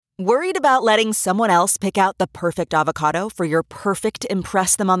Worried about letting someone else pick out the perfect avocado for your perfect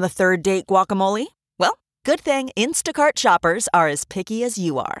impress them on the third date guacamole? Well, good thing Instacart shoppers are as picky as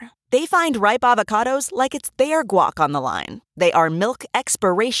you are. They find ripe avocados like it's their guac on the line. They are milk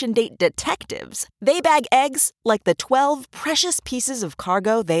expiration date detectives. They bag eggs like the 12 precious pieces of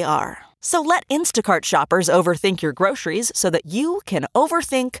cargo they are. So let Instacart shoppers overthink your groceries so that you can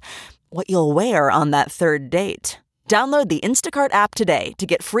overthink what you'll wear on that third date. Download the Instacart app today to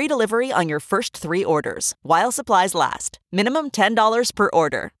get free delivery on your first 3 orders, while supplies last. Minimum $10 per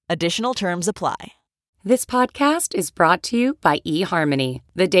order. Additional terms apply. This podcast is brought to you by eHarmony,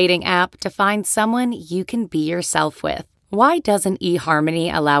 the dating app to find someone you can be yourself with. Why doesn't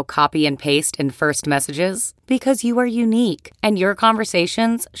eHarmony allow copy and paste in first messages? Because you are unique, and your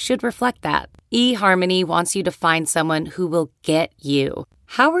conversations should reflect that. eHarmony wants you to find someone who will get you.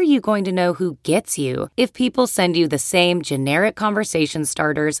 How are you going to know who gets you if people send you the same generic conversation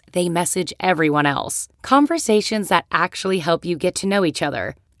starters they message everyone else? Conversations that actually help you get to know each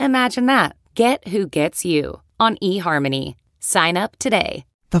other. Imagine that. Get who gets you on eHarmony. Sign up today.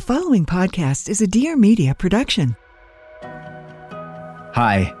 The following podcast is a Dear Media production.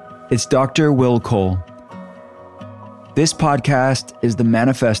 Hi, it's Dr. Will Cole. This podcast is the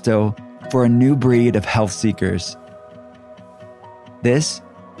manifesto for a new breed of health seekers. This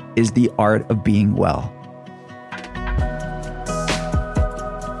is the art of being well.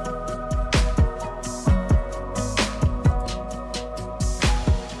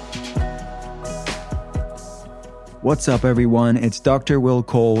 What's up, everyone? It's Dr. Will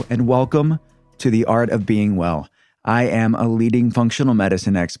Cole, and welcome to the art of being well. I am a leading functional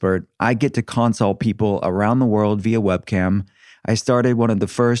medicine expert. I get to consult people around the world via webcam. I started one of the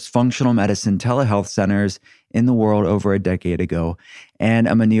first functional medicine telehealth centers in the world over a decade ago, and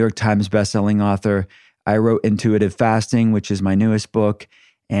I'm a New York Times bestselling author. I wrote Intuitive Fasting, which is my newest book,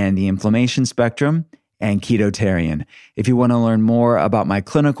 and The Inflammation Spectrum, and Ketotarian. If you want to learn more about my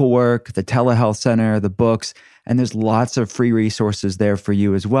clinical work, the telehealth center, the books, and there's lots of free resources there for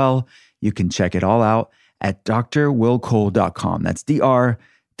you as well, you can check it all out at drwillcole.com. That's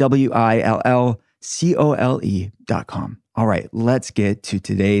drwillcole.com. All right, let's get to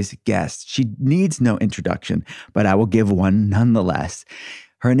today's guest. She needs no introduction, but I will give one nonetheless.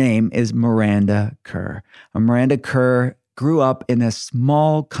 Her name is Miranda Kerr. Miranda Kerr grew up in a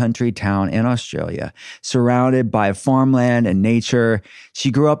small country town in Australia, surrounded by farmland and nature.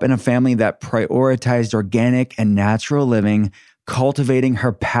 She grew up in a family that prioritized organic and natural living, cultivating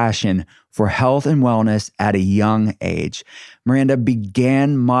her passion for health and wellness at a young age. Miranda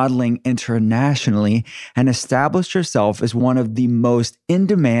began modeling internationally and established herself as one of the most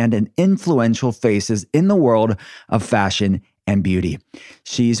in-demand and influential faces in the world of fashion and beauty.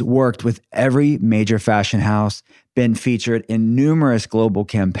 She's worked with every major fashion house, been featured in numerous global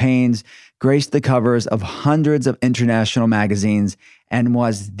campaigns, graced the covers of hundreds of international magazines, and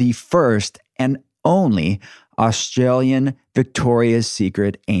was the first and only Australian Victoria's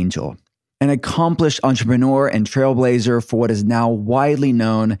Secret angel. An accomplished entrepreneur and trailblazer for what is now widely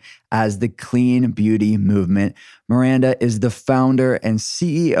known as the clean beauty movement, Miranda is the founder and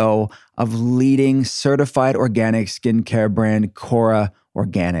CEO of leading certified organic skincare brand Cora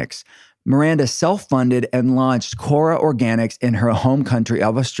Organics. Miranda self-funded and launched Cora Organics in her home country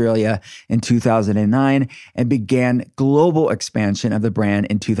of Australia in 2009 and began global expansion of the brand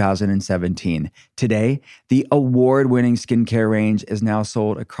in 2017. Today, the award-winning skincare range is now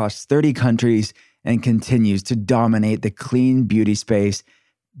sold across 30 countries and continues to dominate the clean beauty space,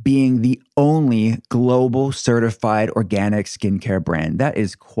 being the only global certified organic skincare brand. That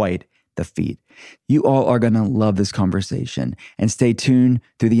is quite the feat. You all are going to love this conversation, and stay tuned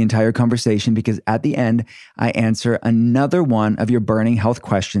through the entire conversation because at the end, I answer another one of your burning health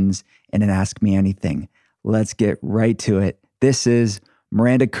questions in an Ask Me Anything. Let's get right to it. This is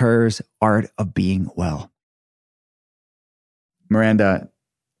Miranda Kerr's Art of Being Well. Miranda,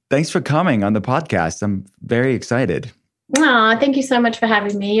 thanks for coming on the podcast. I'm very excited. Oh, thank you so much for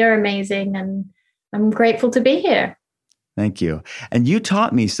having me. You're amazing, and I'm grateful to be here. Thank you. And you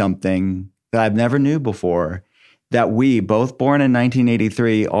taught me something that I've never knew before, that we, both born in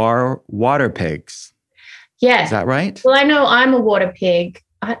 1983, are water pigs. Yes. Is that right? Well, I know I'm a water pig.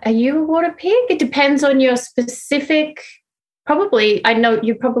 Are you a water pig? It depends on your specific, probably, I know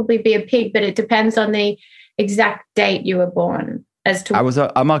you'd probably be a pig, but it depends on the exact date you were born as to.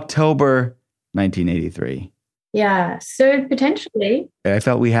 I'm October 1983. Yeah, so potentially. I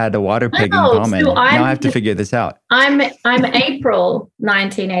felt we had a water pig in common. So now I have to figure this out. I'm April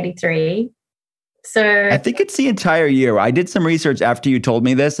 1983. So I think it's the entire year. I did some research after you told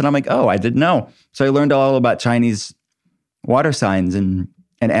me this, and I'm like, oh, I didn't know. So I learned all about Chinese water signs, and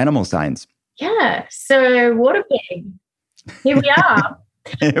and animal science. Yeah. So water pig. Here we are.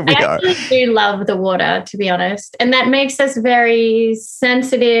 I actually do love the water, to be honest. And that makes us very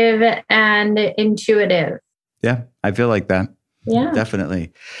sensitive and intuitive. Yeah, I feel like that. Yeah.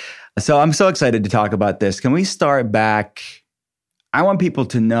 Definitely. So I'm so excited to talk about this. Can we start back? I want people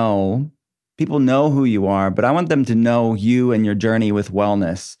know who you are, but I want them to know you and your journey with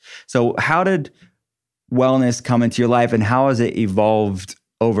wellness. So how did wellness come into your life and how has it evolved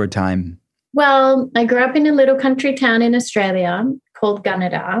over time? Well, I grew up in a little country town in Australia called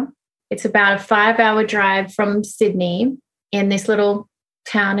Gunnedah. It's about a 5-hour drive from Sydney in this little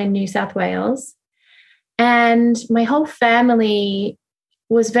town in New South Wales. And my whole family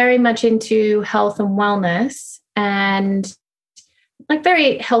was very much into health and wellness and like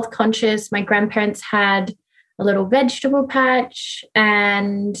very health conscious. My grandparents had a little vegetable patch.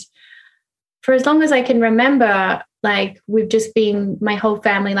 And for as long as I can remember, like we've just been, my whole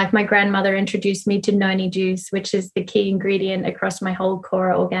family, like my grandmother introduced me to noni juice, which is the key ingredient across my whole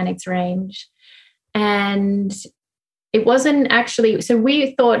Cora Organics range. And it wasn't actually, so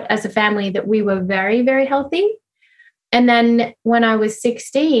we thought as a family that we were very, very healthy. And then when I was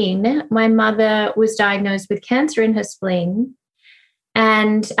 16, my mother was diagnosed with cancer in her spleen.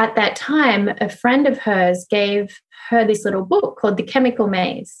 And at that time, a friend of hers gave her this little book called The Chemical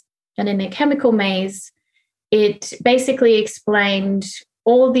Maze. And in The Chemical Maze, it basically explained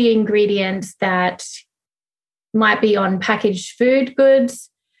all the ingredients that might be on packaged food goods,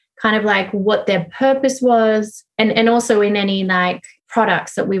 kind of like what their purpose was, and also in any like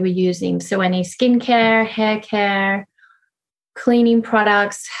products that we were using. So any skincare, hair care, cleaning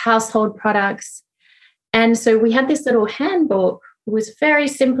products, household products. And so we had this little handbook. It was very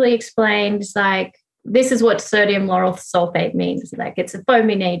simply explained, like, this is what sodium lauryl sulfate means. Like it's a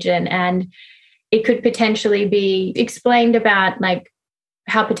foaming agent, and it could potentially be explained about like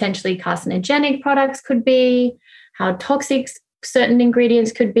how potentially carcinogenic products could be, how toxic certain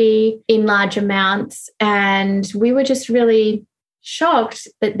ingredients could be in large amounts. And we were just really shocked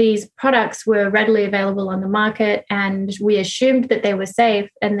that these products were readily available on the market, and we assumed that they were safe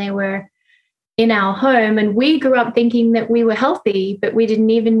and they were in our home. And we grew up thinking that we were healthy, but we didn't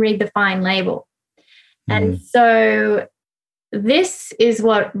even read the fine label. And so this is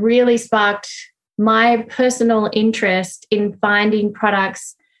what really sparked my personal interest in finding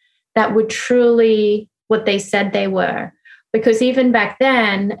products that were truly what they said they were. Because even back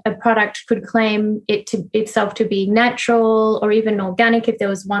then, a product could claim itself to be natural or even organic if there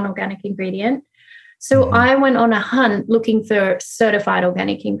was one organic ingredient. So I went on a hunt looking for certified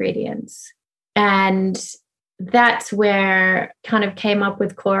organic ingredients. And that's where I kind of came up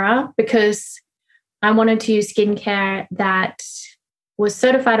with Cora, because I wanted to use skincare that was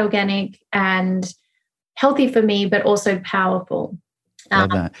certified organic and healthy for me, but also powerful. Love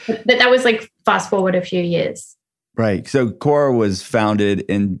that. But that was like fast forward a few years. Right. So Cora was founded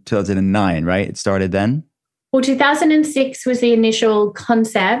in 2009, right? It started then? Well, 2006 was the initial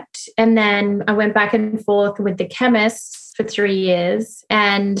concept. And then I went back and forth with the chemists for 3 years.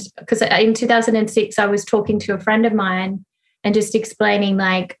 And because in 2006, I was talking to a friend of mine and just explaining,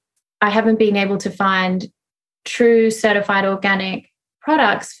 like, I haven't been able to find true certified organic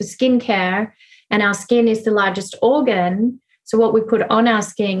products for skincare. And our skin is the largest organ. So what we put on our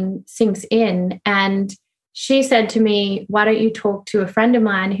skin sinks in. And she said to me, why don't you talk to a friend of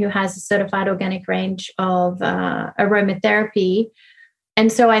mine who has a certified organic range of aromatherapy?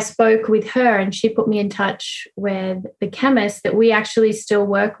 And so I spoke with her, and she put me in touch with the chemist that we actually still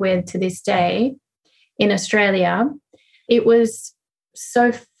work with to this day in Australia. It was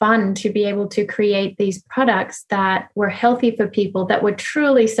so fun to be able to create these products that were healthy for people, that were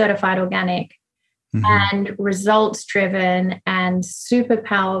truly certified organic and results driven and super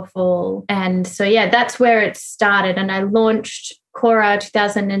powerful. And so, yeah, that's where it started. And I launched Cora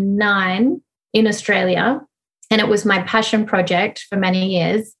 2009 in Australia. And it was my passion project for many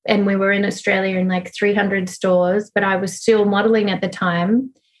years. And we were in Australia in like 300 stores, but I was still modeling at the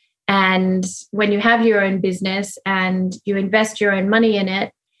time. And when you have your own business and you invest your own money in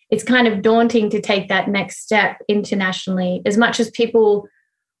it, it's kind of daunting to take that next step internationally. As much as people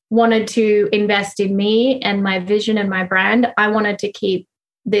wanted to invest in me and my vision and my brand, I wanted to keep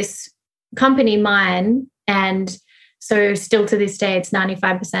this company mine. And so still to this day, it's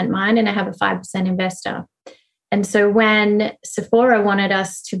 95% mine, and I have a 5% investor. And so when Sephora wanted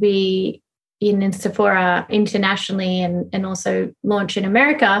us to be in Sephora internationally and also launch in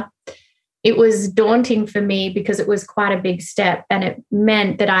America, it was daunting for me because it was quite a big step, and it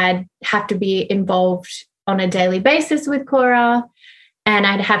meant that I'd have to be involved on a daily basis with Cora, and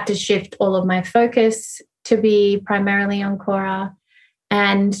I'd have to shift all of my focus to be primarily on Cora.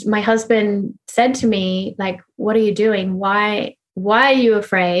 And my husband said to me, like, what are you doing? Why are you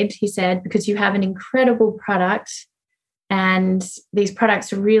afraid? He said, because you have an incredible product and these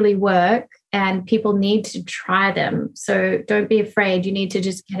products really work and people need to try them. So don't be afraid. You need to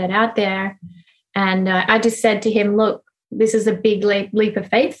just get it out there. And I just said to him, look, this is a big leap of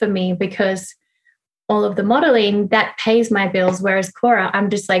faith for me, because all of the modeling, that pays my bills. Whereas Cora, I'm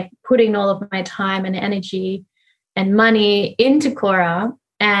just like putting all of my time and energy and money into Cora.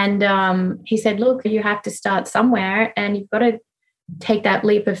 And he said, look, you have to start somewhere and you've got to take that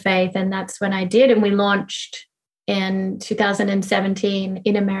leap of faith. And that's when I did. And we launched in 2017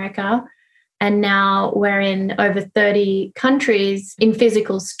 in America. And now we're in over 30 countries in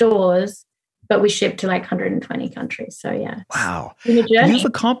physical stores, but we ship to like 120 countries. So yeah. Wow. You've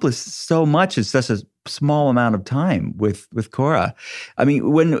accomplished so much in such a small amount of time with Cora. I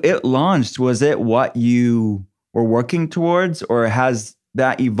mean, when it launched, was it what you were working towards, or has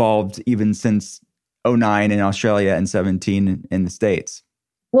that evolved even since 2009 in Australia and 2017 in the States?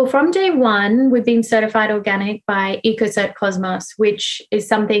 Well, from day one, we've been certified organic by EcoCert Cosmos, which is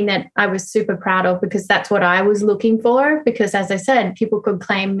something that I was super proud of, because that's what I was looking for. Because as I said, people could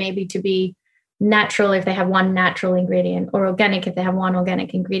claim maybe to be natural if they have one natural ingredient, or organic if they have one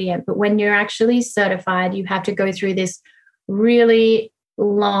organic ingredient. But when you're actually certified, you have to go through this really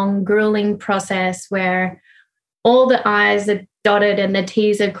long, grueling process where all the I's are dotted and the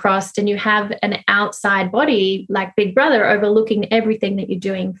T's are crossed, and you have an outside body like Big Brother overlooking everything that you're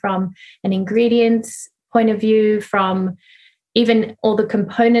doing, from an ingredients point of view, from even all the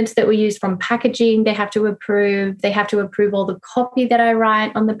components that we use, from packaging. They have to approve all the copy that I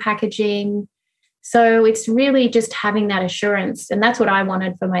write on the packaging. So it's really just having that assurance. And that's what I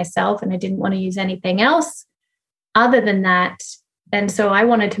wanted for myself. And I didn't want to use anything else other than that. And so I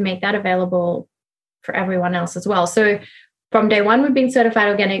wanted to make that available for everyone else as well. So from day one, we've been certified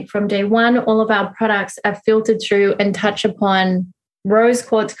organic. From day one, all of our products are filtered through and touch upon rose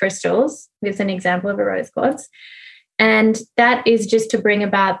quartz crystals. Here's an example of a rose quartz. And that is just to bring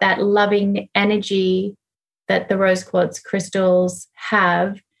about that loving energy that the rose quartz crystals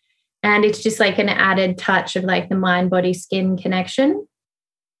have. And it's just like an added touch of like the mind, body, skin connection.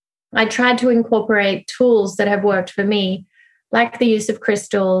 I tried to incorporate tools that have worked for me, like the use of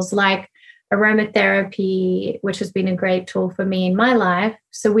crystals, like aromatherapy, which has been a great tool for me in my life.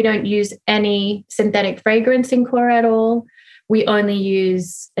 So we don't use any synthetic fragrance in Cora at all. We only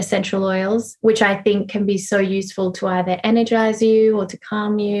use essential oils, which I think can be so useful to either energize you or to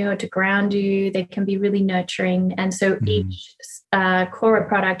calm you or to ground you. They can be really nurturing. And so each Cora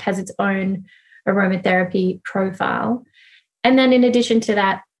product has its own aromatherapy profile. And then in addition to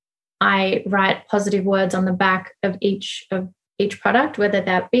that, I write positive words on the back of each product, whether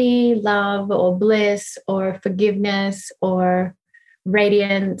that be love or bliss or forgiveness or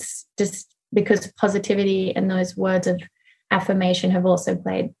radiance, just because positivity and those words of affirmation have also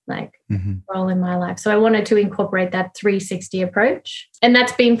played like a role in my life. So I wanted to incorporate that 360 approach. And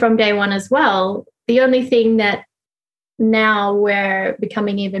that's been from day one as well. The only thing that now we're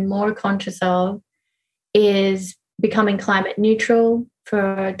becoming even more conscious of is becoming climate neutral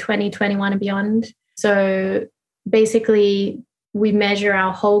for 2021 and beyond. So basically, we measure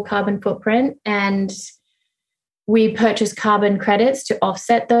our whole carbon footprint and we purchase carbon credits to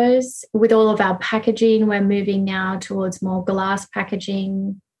offset those. With all of our packaging, we're moving now towards more glass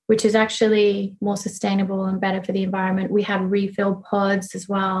packaging, which is actually more sustainable and better for the environment. We have refill pods as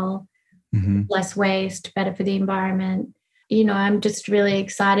well, less waste, better for the environment. You know, I'm just really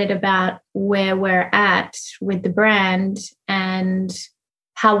excited about where we're at with the brand and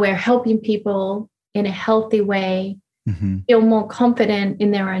how we're helping people in a healthy way feel more confident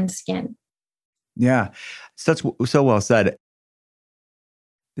in their own skin. Yeah, so well said.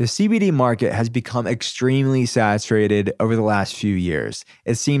 The CBD market has become extremely saturated over the last few years.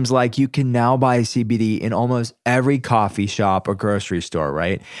 It seems like you can now buy CBD in almost every coffee shop or grocery store,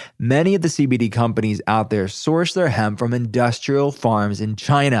 right? Many of the CBD companies out there source their hemp from industrial farms in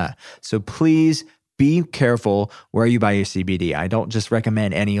China. So please be careful where you buy your CBD. I don't just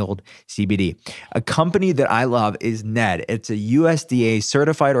recommend any old CBD. A company that I love is Ned. It's a USDA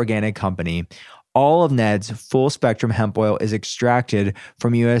certified organic company. All of Ned's full spectrum hemp oil is extracted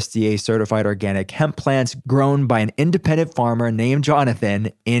from USDA certified organic hemp plants grown by an independent farmer named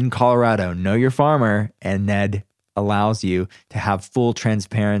Jonathan in Colorado. Know your farmer, and Ned allows you to have full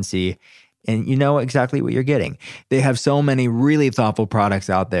transparency and you know exactly what you're getting. They have so many really thoughtful products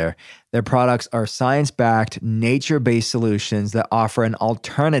out there. Their products are science-backed, nature-based solutions that offer an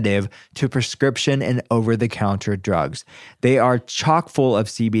alternative to prescription and over-the-counter drugs. They are chock full of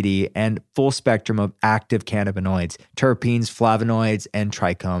CBD and full spectrum of active cannabinoids, terpenes, flavonoids, and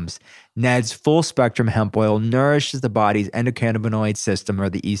trichomes. Ned's full-spectrum hemp oil nourishes the body's endocannabinoid system, or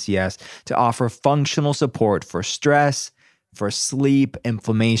the ECS, to offer functional support for stress, for sleep,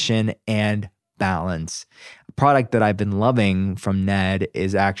 inflammation, and balance. A product that I've been loving from Ned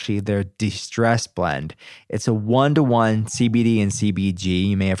is actually their De-Stress Blend. It's a 1-to-1 CBD and CBG.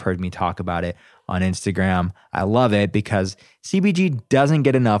 You may have heard me talk about it on Instagram. I love it because CBG doesn't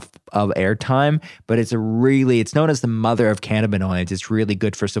get enough of airtime, but it's known as the mother of cannabinoids. It's really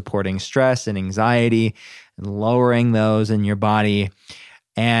good for supporting stress and anxiety and lowering those in your body.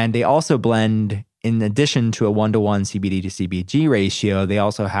 And they also blend, in addition to a 1-to-1 CBD to CBG ratio, they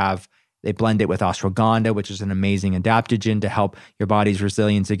blend it with ashwagandha, which is an amazing adaptogen to help your body's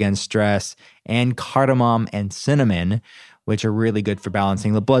resilience against stress, and cardamom and cinnamon, which are really good for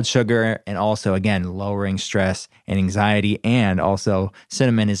balancing the blood sugar and also, again, lowering stress and anxiety. And also,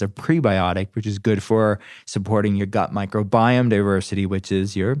 cinnamon is a prebiotic, which is good for supporting your gut microbiome diversity, which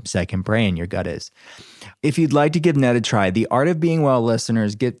is your second brain, your gut is. If you'd like to give Ned a try, the Art of Being Well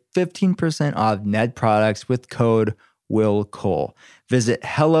listeners get 15% off Ned products with code WillCole. Visit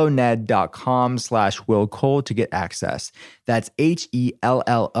helloned.com/WillCole to get access. That's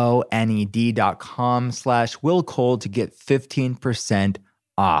HELLONED.com/WillCole to get 15%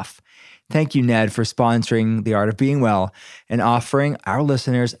 off. Thank you, Ned, for sponsoring The Art of Being Well and offering our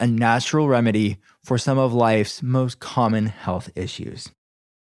listeners a natural remedy for some of life's most common health issues.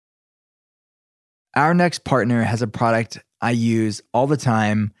 Our next partner has a product I use all the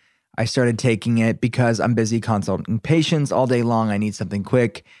time. I started taking it because I'm busy consulting patients all day long. I need something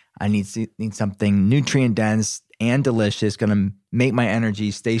quick. I need something nutrient dense and delicious, going to make my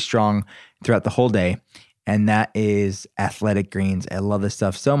energy stay strong throughout the whole day. And that is Athletic Greens. I love this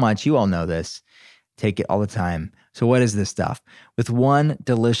stuff so much. You all know this. Take it all the time. So what is this stuff? With one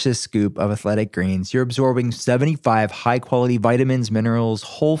delicious scoop of Athletic Greens, you're absorbing 75 high-quality vitamins, minerals,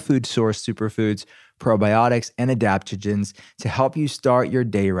 whole food source superfoods, probiotics, and adaptogens to help you start your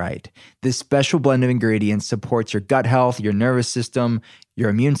day right. This special blend of ingredients supports your gut health, your nervous system, your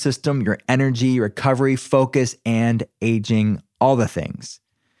immune system, your energy, recovery, focus, and aging, all the things.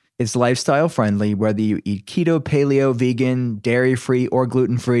 It's lifestyle friendly, whether you eat keto, paleo, vegan, dairy-free, or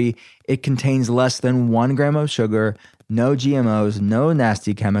gluten-free. It contains less than 1 gram of sugar, no GMOs, no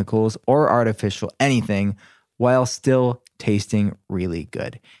nasty chemicals, or artificial anything, while still tasting really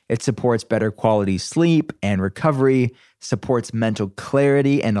good. It supports better quality sleep and recovery, supports mental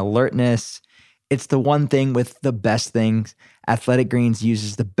clarity and alertness. It's the one thing with the best things. Athletic Greens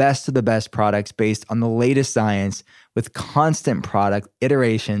uses the best of the best products based on the latest science with constant product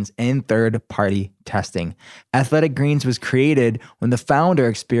iterations and third-party testing. Athletic Greens was created when the founder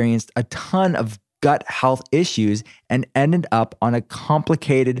experienced a ton of gut health issues and ended up on a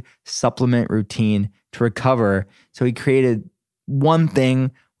complicated supplement routine to recover. So he created one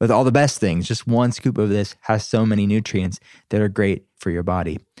thing with all the best things. Just one scoop of this has so many nutrients that are great for your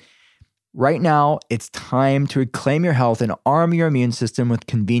body. Right now, it's time to reclaim your health and arm your immune system with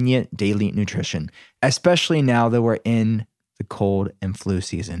convenient daily nutrition, especially now that we're in the cold and flu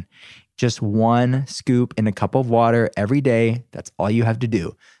season. Just one scoop in a cup of water every day. That's all you have to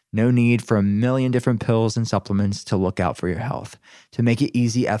do. No need for a million different pills and supplements to look out for your health. To make it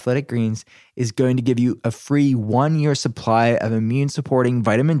easy, Athletic Greens is going to give you a free 1-year supply of immune-supporting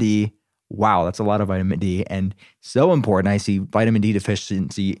vitamin D. Wow, that's a lot of vitamin D, and so important. I see vitamin D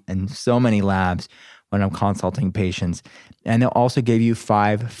deficiency in so many labs when I'm consulting patients. And they'll also give you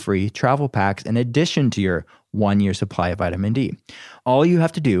 5 free travel packs in addition to your 1-year supply of vitamin D. All you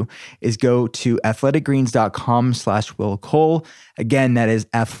have to do is go to athleticgreens.com/WillCole. Again, that is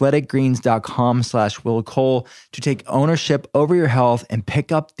athleticgreens.com/WillCole to take ownership over your health and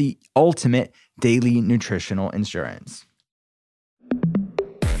pick up the ultimate daily nutritional insurance.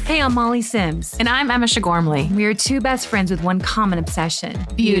 Hey, I'm Molly Sims. And I'm Emma Shagormley. We are 2 best friends with one common obsession.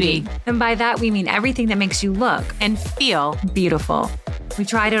 Beauty. And by that, we mean everything that makes you look And feel beautiful. We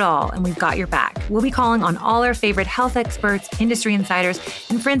tried it all, and we've got your back. We'll be calling on all our favorite health experts, industry insiders,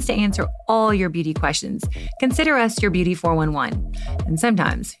 and friends to answer all your beauty questions. Consider us your beauty 411, and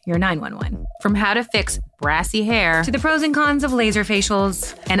sometimes your 911. From how to fix brassy hair To the pros and cons of laser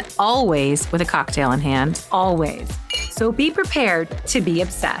facials. and always with a cocktail in hand. Always. So be prepared to be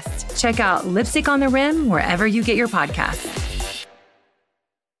obsessed. Check out Lipstick on the Rim wherever you get your podcasts.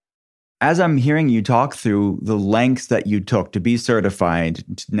 as I'm hearing you talk through the lengths that you took to be certified,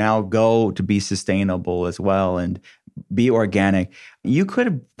 to now go to be sustainable as well and be organic, you could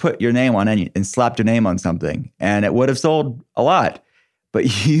have put your name on any and slapped your name on something and it would have sold a lot. But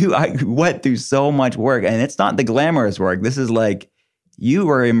I went through so much work, and it's not the glamorous work. This is like, you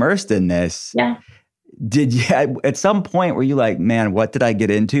were immersed in this. Yeah. Did you, at some point, were you like, man, what did I get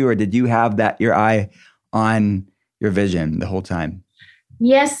into? Or did you have your eye on your vision the whole time?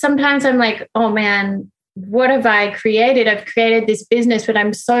 Yes, sometimes I'm like, oh man, what have I created? I've created this business, but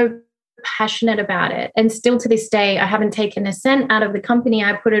I'm so passionate about it. And still to this day, I haven't taken a cent out of the company.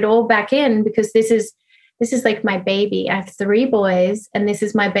 I put it all back in because this is like my baby. I have 3 boys and this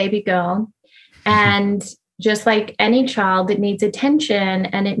is my baby girl. And just like any child, it needs attention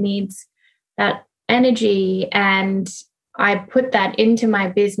and it needs that energy. And I put that into my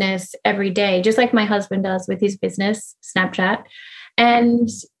business every day, just like my husband does with his business, Snapchat. And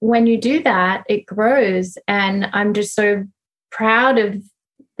when you do that, it grows. And I'm just so proud of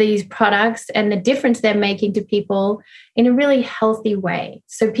these products and the difference they're making to people in a really healthy way.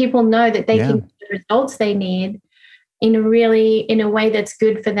 So people know that they can get the results they need in a way that's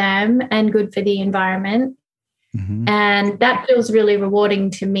good for them and good for the environment. Mm-hmm. And that feels really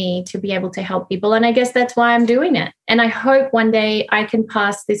rewarding to me to be able to help people. And I guess that's why I'm doing it. And I hope one day I can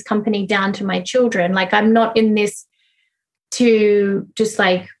pass this company down to my children. Like, I'm not in this to just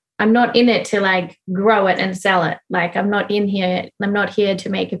like, I'm not in it to like grow it and sell it. Like, I'm not here to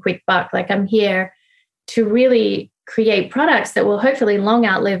make a quick buck. Like, I'm here to really create products that will hopefully long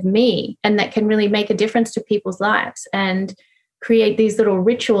outlive me and that can really make a difference to people's lives and create these little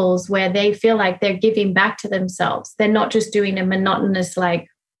rituals where they feel like they're giving back to themselves. They're not just doing a monotonous like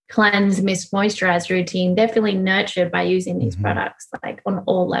cleanse, mist, moisturize routine. They're feeling nurtured by using these products like on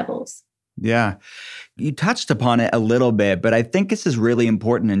all levels. Yeah. You touched upon it a little bit, but I think this is really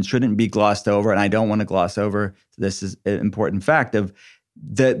important and shouldn't be glossed over. And I don't want to gloss over this is an important fact of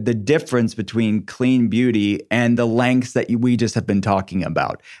the difference between clean beauty and the lengths that we just have been talking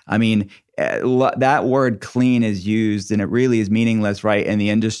about. I mean, that word clean is used and it really is meaningless, right, in the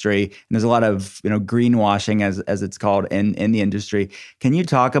industry. And there's a lot of, greenwashing as it's called in the industry. Can you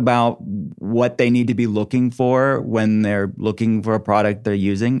talk about what they need to be looking for when they're looking for a product they're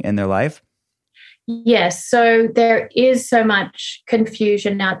using in their life? Yes. So there is so much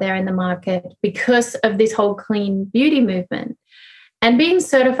confusion out there in the market because of this whole clean beauty movement. And being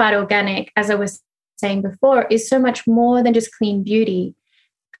certified organic, as I was saying before, is so much more than just clean beauty.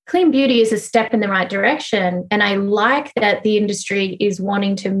 Clean beauty is a step in the right direction. And I like that the industry is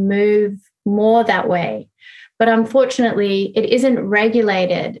wanting to move more that way. But unfortunately, it isn't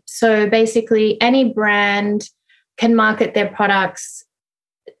regulated. So basically, any brand can market their products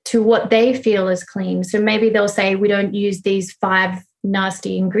to what they feel is clean. So maybe they'll say, we don't use these 5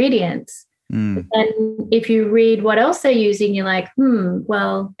 nasty ingredients. And if you read what else they're using, you're like,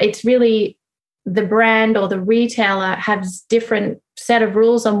 well, it's really the brand or the retailer has different set of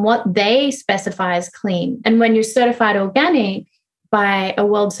rules on what they specify as clean. And when you're certified organic by a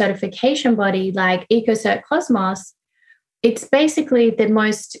world certification body like EcoCert Cosmos, it's basically the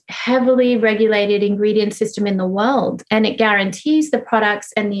most heavily regulated ingredient system in the world. And it guarantees the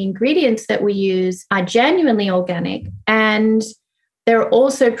products and the ingredients that we use are genuinely organic. And they're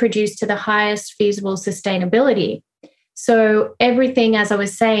also produced to the highest feasible sustainability. So everything, as I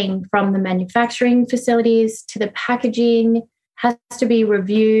was saying, from the manufacturing facilities to the packaging has to be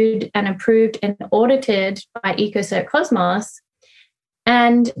reviewed and approved and audited by EcoCert Cosmos.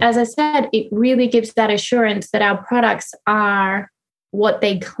 And as I said, it really gives that assurance that our products are what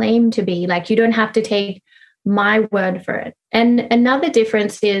they claim to be. Like, you don't have to take my word for it. And another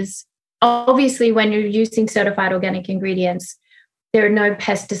difference is, obviously, when you're using certified organic ingredients, there are no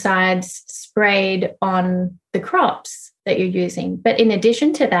pesticides sprayed on the crops that you're using. But in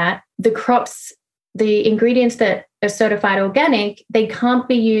addition to that, the ingredients that are certified organic, they can't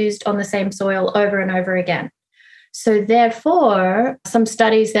be used on the same soil over and over again. So therefore, some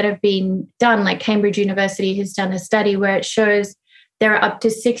studies that have been done, like Cambridge University has done a study where it shows there are up to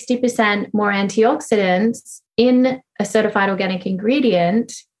 60% more antioxidants in a certified organic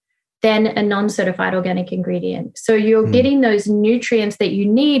ingredient than a non-certified organic ingredient. So you're getting those nutrients that you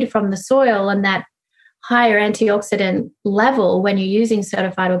need from the soil and that higher antioxidant level when you're using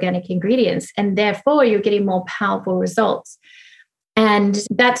certified organic ingredients. And therefore, you're getting more powerful results. And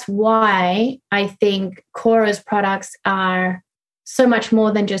that's why I think Cora's products are so much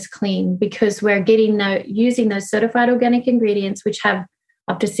more than just clean, because we're using those certified organic ingredients, which have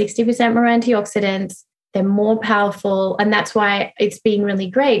up to 60% more antioxidants. They're more powerful. And that's why it's been really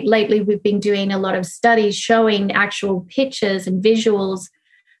great. Lately, we've been doing a lot of studies showing actual pictures and visuals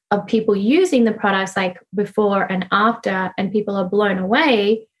of people using the products like before and after, and people are blown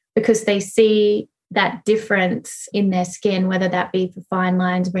away because they see that difference in their skin, whether that be for fine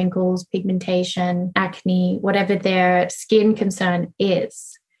lines, wrinkles, pigmentation, acne, whatever their skin concern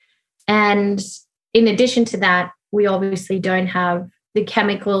is. And in addition to that, we obviously don't have the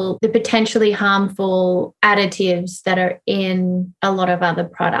potentially harmful additives that are in a lot of other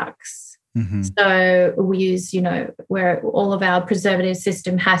products. Mm-hmm. So we use, where all of our preservative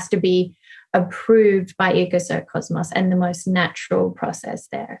system has to be approved by EcoCert Cosmos and the most natural process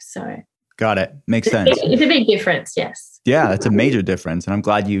there. So got it. Makes sense. It's a big difference, yes. Yeah, it's a major difference. And I'm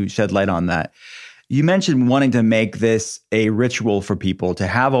glad you shed light on that. You mentioned wanting to make this a ritual for people to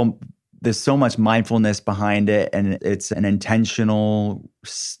have there's so much mindfulness behind it, and it's an intentional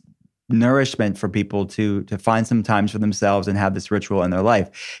nourishment for people to find some time for themselves and have this ritual in their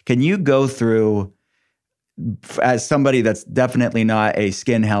life. Can you go through, as somebody that's definitely not a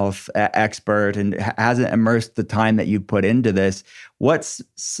skin health expert and hasn't immersed the time that you put into this, what's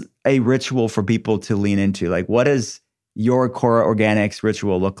a ritual for people to lean into? Like, what does your Core Organics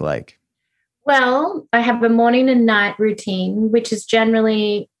ritual look like? Well, I have a morning and night routine, which is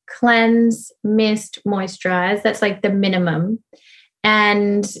generally cleanse, mist, moisturize. That's like the minimum.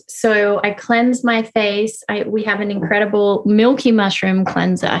 And so I cleanse my face. We have an incredible milky mushroom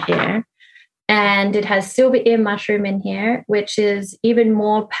cleanser here. And it has silver ear mushroom in here, which is even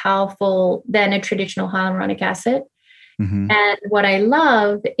more powerful than a traditional hyaluronic acid. Mm-hmm. And what I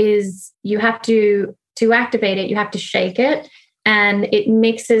love is you have to activate it, you have to shake it. And it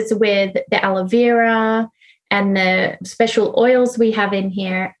mixes with the aloe vera and the special oils we have in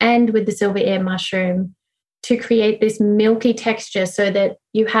here and with the silver ear mushroom to create this milky texture so that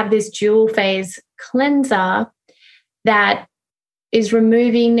you have this dual phase cleanser that is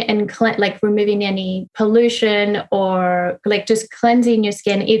removing and removing any pollution or like just cleansing your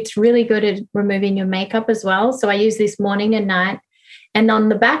skin. It's really good at removing your makeup as well. So I use this morning and night. And on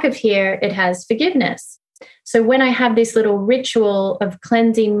the back of here, it has forgiveness. So when I have this little ritual of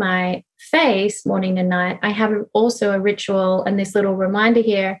cleansing my face morning and night, I have also a ritual and this little reminder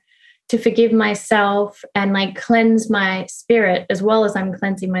here to forgive myself and like cleanse my spirit as well as I'm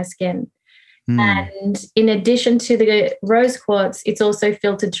cleansing my skin. And in addition to the rose quartz, it's also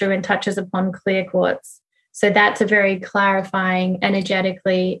filtered through and touches upon clear quartz. So that's a very clarifying,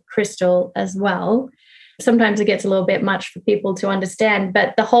 energetically crystal as well. Sometimes it gets a little bit much for people to understand,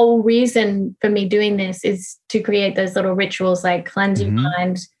 but the whole reason for me doing this is to create those little rituals like cleanse your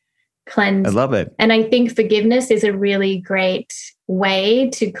mind, cleanse. I love it. And I think forgiveness is a really great way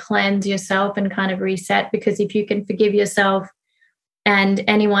to cleanse yourself and kind of reset, because if you can forgive yourself and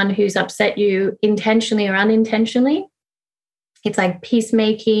anyone who's upset you intentionally or unintentionally, it's like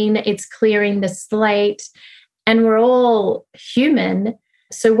peacemaking, it's clearing the slate, and we're all human.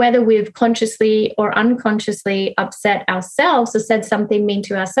 So whether we've consciously or unconsciously upset ourselves or said something mean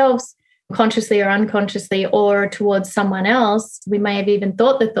to ourselves, consciously or unconsciously, or towards someone else, we may have even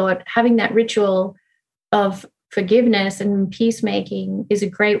thought the thought, having that ritual of forgiveness and peacemaking is a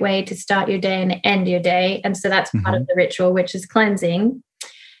great way to start your day and end your day. And so that's part of the ritual, which is cleansing.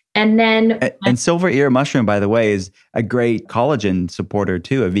 And then... And silver ear mushroom, by the way, is a great collagen supporter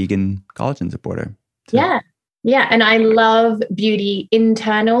too, a vegan collagen supporter. So. Yeah. Yeah. And I love beauty,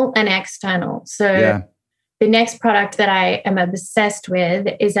 internal and external. So the next product that I am obsessed with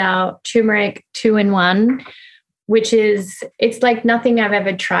is our turmeric 2-in-1, which is, it's like nothing I've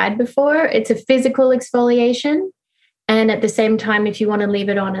ever tried before. It's a physical exfoliation. And at the same time, if you want to leave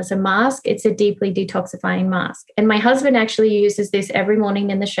it on as a mask, it's a deeply detoxifying mask. And my husband actually uses this every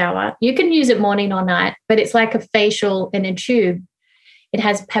morning in the shower. You can use it morning or night, but it's like a facial in a tube. It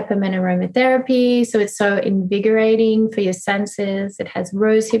has peppermint aromatherapy, so it's so invigorating for your senses. It has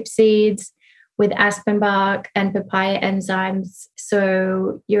rosehip seeds with aspen bark and papaya enzymes.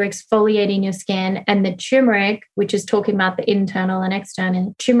 So you're exfoliating your skin. And the turmeric, which is talking about the internal and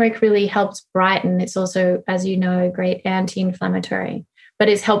external, turmeric really helps brighten. It's also, as you know, a great anti-inflammatory. But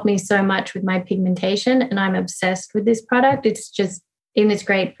it's helped me so much with my pigmentation, and I'm obsessed with this product. It's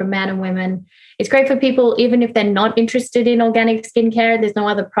great for men and women. It's great for people, even if they're not interested in organic skincare. There's no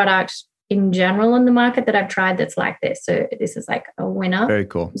other product in general on the market that I've tried that's like this. So this is like a winner. Very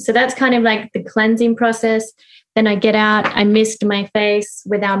cool. So that's kind of like the cleansing process. Then I get out, I mist my face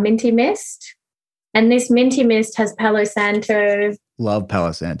with our minty mist. And this minty mist has Palo Santo. Love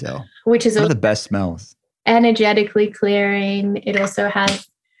Palo Santo. Which is one of the best smells. Energetically clearing. It also has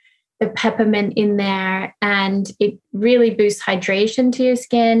the peppermint in there, and it really boosts hydration to your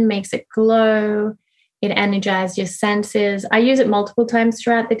skin, makes it glow. It energizes your senses. I use it multiple times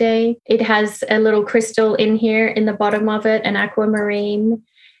throughout the day. It has a little crystal in here in the bottom of it, an aquamarine.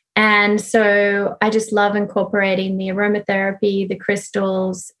 And so I just love incorporating the aromatherapy, the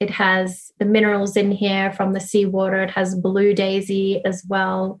crystals. It has the minerals in here from the seawater. It has blue daisy as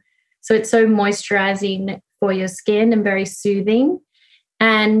well. So it's so moisturizing for your skin and very soothing.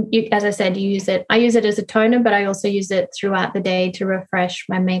 And you, as I said, you use it. I use it as a toner, but I also use it throughout the day to refresh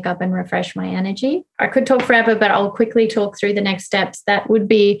my makeup and refresh my energy. I could talk forever, but I'll quickly talk through the next steps. That would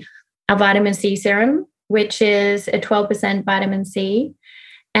be a vitamin C serum, which is a 12% vitamin C.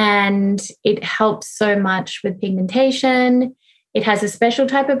 And it helps so much with pigmentation. It has a special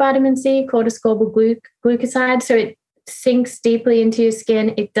type of vitamin C called ascorbyl glucoside. So it sinks deeply into your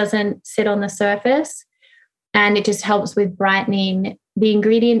skin. It doesn't sit on the surface. And it just helps with brightening. The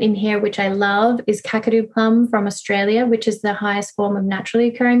ingredient in here, which I love, is kakadu plum from Australia, which is the highest form of naturally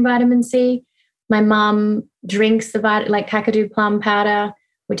occurring vitamin C. My mom drinks the kakadu plum powder,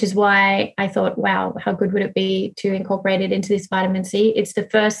 which is why I thought, wow, how good would it be to incorporate it into this vitamin C? It's the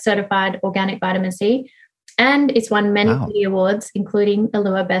first certified organic vitamin C, and it's won many beauty awards, including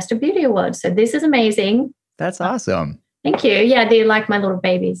Allure Best of Beauty Awards. So this is amazing. That's awesome. Thank you. Yeah, they're like my little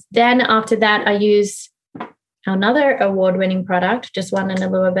babies. Then after that, I use another award-winning product, just won an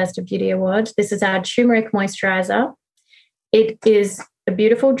Allure Best of Beauty Award. This is our turmeric moisturizer. It is a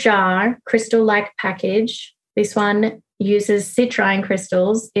beautiful jar, crystal-like package. This one uses citrine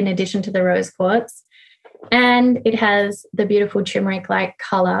crystals in addition to the rose quartz. And it has the beautiful turmeric-like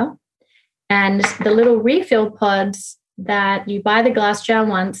color. And the little refill pods that you buy the glass jar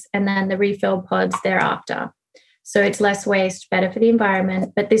once and then the refill pods thereafter. So it's less waste, better for the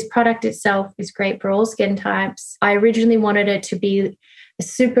environment. But this product itself is great for all skin types. I originally wanted it to be a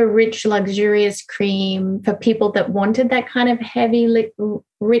super rich, luxurious cream for people that wanted that kind of heavy,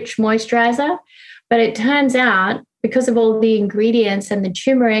 rich moisturizer. But it turns out, because of all the ingredients and the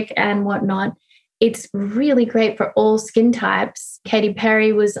turmeric and whatnot, it's really great for all skin types. Katy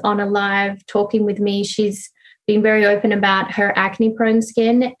Perry was on a live talking with me. She's been very open about her acne-prone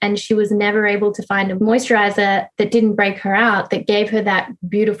skin, and she was never able to find a moisturizer that didn't break her out, that gave her that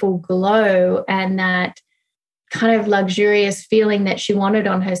beautiful glow and that kind of luxurious feeling that she wanted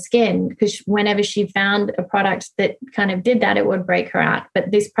on her skin. Because whenever she found a product that kind of did that, it would break her out.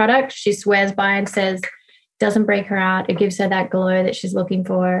 But this product, she swears by and says, doesn't break her out. It gives her that glow that she's looking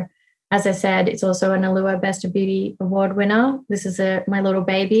for. As I said, it's also an Allure Best of Beauty Award winner. This is my little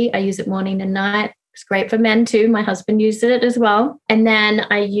baby. I use it morning and night. It's great for men too. My husband uses it as well. And then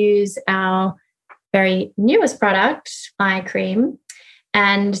I use our very newest product, eye cream.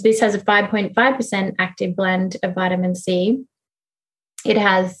 And this has a 5.5% active blend of vitamin C. It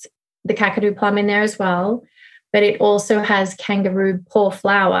has the kakadu plum in there as well, but it also has kangaroo paw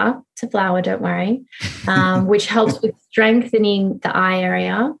flower. It's a flower, don't worry, which helps with strengthening the eye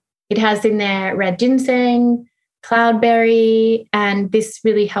area. It has in there red ginseng, cloudberry, and this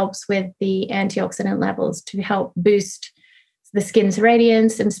really helps with the antioxidant levels to help boost the skin's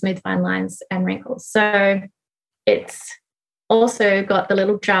radiance and smooth fine lines and wrinkles. So it's also got the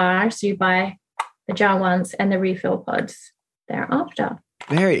little jar, so you buy the jar once and the refill pods thereafter.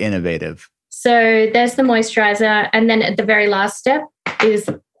 Very innovative. So there's the moisturizer, and then at the very last step is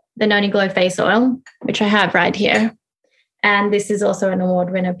the Noni Glow Face Oil, which I have right here. And this is also an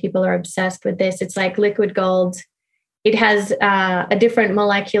award winner. People are obsessed with this. It's like liquid gold. It has a different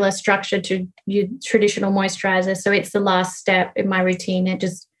molecular structure to your traditional moisturizer. So it's the last step in my routine. It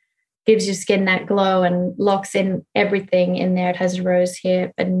just gives your skin that glow and locks in everything in there. It has rose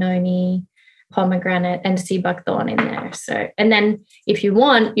hip and noni, pomegranate, and sea buckthorn in there. So, and then if you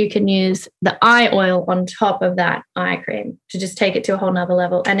want, you can use the eye oil on top of that eye cream to just take it to a whole nother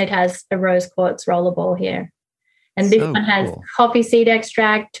level. And it has a rose quartz rollerball here. And this one has coffee seed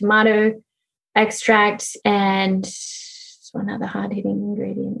extract, tomato extract, and one other hard-hitting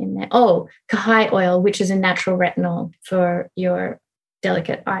ingredient in there. Oh, kahai oil, which is a natural retinol for your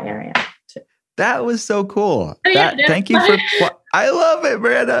delicate eye area. That was so cool. Thank you for. I love it,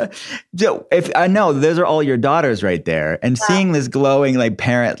 Miranda. If I know those are all your daughters right there, and seeing this glowing like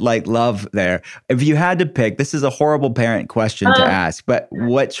parent like love there. If you had to pick, this is a horrible parent question to ask, but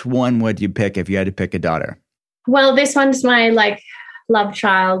which one would you pick if you had to pick a daughter? Well, this one's my love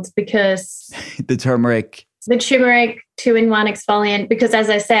child because the turmeric 2-in-1 exfoliant. Because as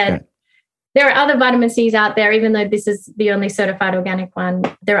I said. There are other vitamin C's out there, even though this is the only certified organic one.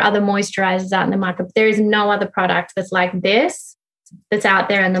 There are other moisturizers out in the market. But there is no other product that's like this that's out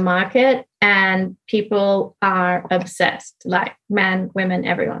there in the market. And people are obsessed, like men, women,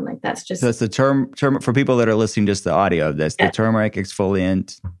 everyone. Like that's just... So it's the turmeric, for people that are listening just the audio of this, the turmeric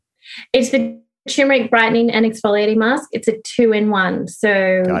exfoliant. It's the turmeric brightening and exfoliating mask. It's a 2-in-1.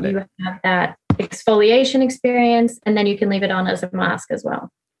 So you have that exfoliation experience, and then you can leave it on as a mask as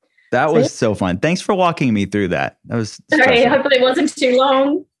well. That was so fun. Thanks for walking me through that. That was sorry. Hopefully it wasn't too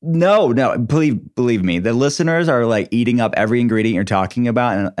long. No. Believe me, the listeners are like eating up every ingredient you're talking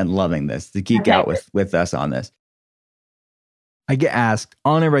about and loving this, to geek out with us on this. I get asked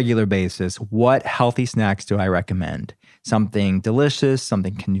on a regular basis, what healthy snacks do I recommend? Something delicious,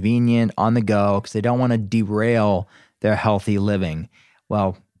 something convenient, on the go, because they don't want to derail their healthy living.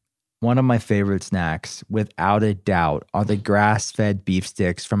 Well, one of my favorite snacks, without a doubt, are the grass-fed beef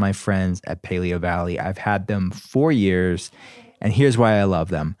sticks from my friends at Paleo Valley. I've had them for years, and here's why I love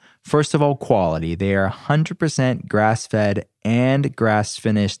them. First of all, quality. They are 100% grass-fed and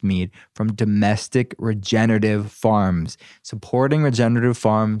grass-finished meat from domestic regenerative farms. Supporting regenerative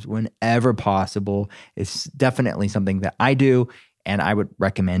farms whenever possible is definitely something that I do, and I would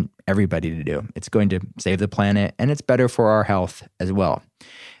recommend everybody to do. It's going to save the planet, and it's better for our health as well.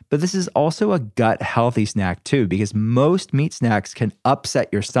 But this is also a gut healthy snack too, because most meat snacks can upset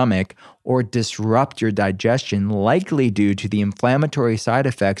your stomach or disrupt your digestion, likely due to the inflammatory side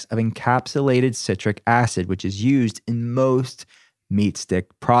effects of encapsulated citric acid, which is used in most meat stick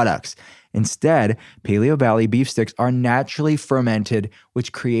products. Instead, Paleo Valley beef sticks are naturally fermented,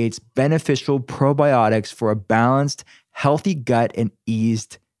 which creates beneficial probiotics for a balanced, healthy gut and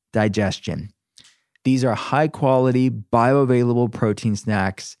eased digestion. These are high-quality, bioavailable protein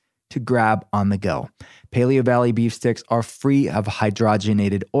snacks to grab on the go. Paleo Valley beef sticks are free of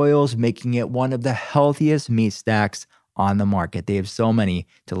hydrogenated oils, making it one of the healthiest meat snacks on the market. They have so many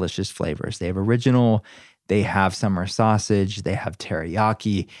delicious flavors. They have original, they have summer sausage, they have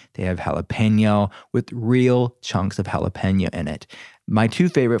teriyaki, they have jalapeno with real chunks of jalapeno in it. My two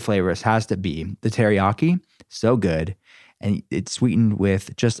favorite flavors has to be the teriyaki, so good, and it's sweetened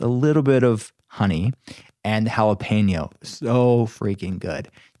with just a little bit of honey, and jalapeno, so freaking good.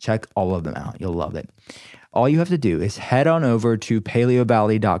 Check all of them out. You'll love it. All you have to do is head on over to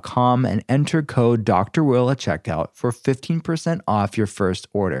paleovalley.com and enter code Dr. Will at checkout for 15% off your first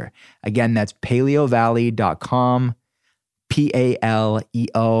order. Again, that's paleovalley.com,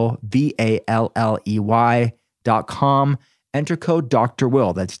 paleovalley.com. Enter code Dr.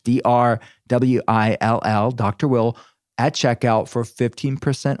 Will. That's DRWILL, Dr. Will, at checkout for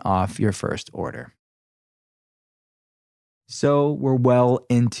 15% off your first order. So we're well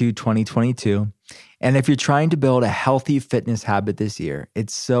into 2022. And if you're trying to build a healthy fitness habit this year,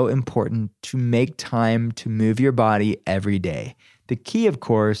 it's so important to make time to move your body every day. The key, of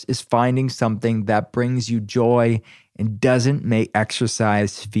course, is finding something that brings you joy and doesn't make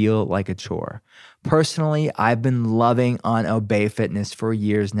exercise feel like a chore. Personally, I've been loving on Obey Fitness for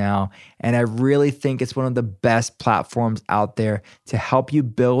years now, and I really think it's one of the best platforms out there to help you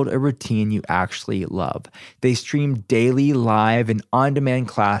build a routine you actually love. They stream daily, live, and on-demand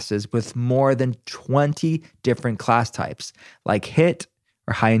classes with more than 20 different class types, like HIIT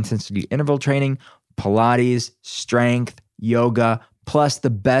or high-intensity interval training, Pilates, strength, yoga, plus the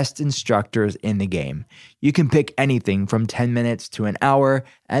best instructors in the game. You can pick anything from 10 minutes to an hour,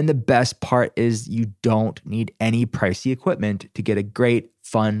 and the best part is you don't need any pricey equipment to get a great,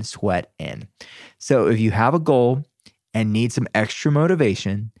 fun sweat in. So if you have a goal and need some extra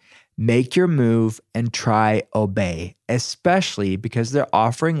motivation, make your move and try Obey, especially because they're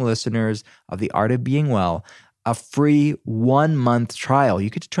offering listeners of The Art of Being Well a free 1-month trial.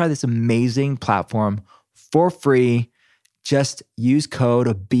 You get to try this amazing platform for free. Just use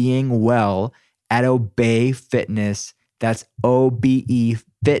code BEINGWELL at Obey Fitness. That's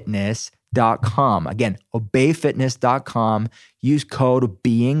obefitness.com. Again, obeyfitness.com. Use code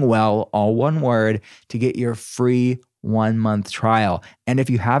BEINGWELL, all one word, to get your free 1-month trial. And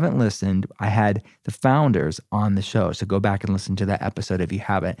if you haven't listened, I had the founders on the show. So go back and listen to that episode if you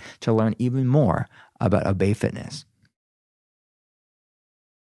haven't, to learn even more about Obey Fitness.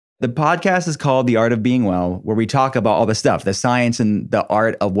 The podcast is called The Art of Being Well, where we talk about all the stuff, the science and the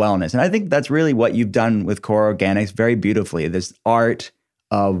art of wellness. And I think that's really what you've done with Core Organics very beautifully, this art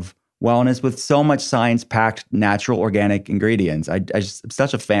of wellness with so much science-packed natural organic ingredients. I'm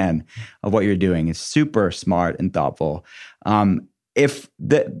such a fan of what you're doing. It's super smart and thoughtful.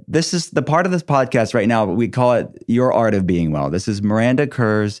 This is the part of this podcast right now, we call it Your Art of Being Well. This is Miranda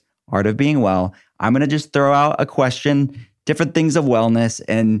Kerr's Art of Being Well. I'm going to just throw out a question, different things of wellness,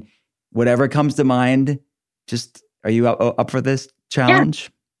 and whatever comes to mind. Just, are you up for this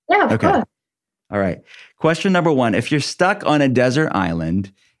challenge? Yeah, of course. All right. Question number 1. If you're stuck on a desert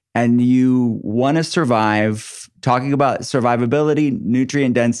island and you want to survive, talking about survivability,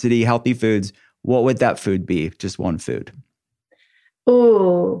 nutrient density, healthy foods, what would that food be? Just one food.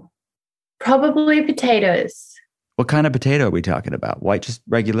 Ooh, probably potatoes. What kind of potato are we talking about? White, just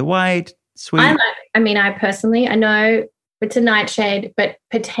regular white, sweet? I personally, I know It's a nightshade, but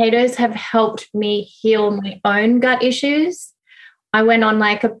potatoes have helped me heal my own gut issues. I went on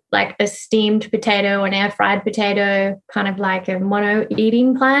like a steamed potato, an air fried potato, kind of like a mono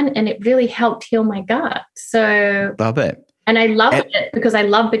eating plan, and it really helped heal my gut. So love it. And I love it because I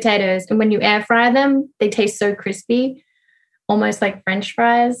love potatoes. And when you air fry them, they taste so crispy, almost like French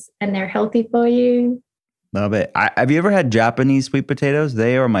fries, and they're healthy for you. Love it. Have you ever had Japanese sweet potatoes?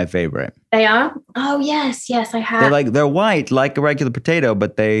 They are my favorite. They are? Oh, yes, I have. They're white like a regular potato,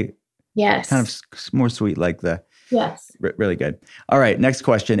 but they kind of more sweet like the. Yes. Really good. All right, next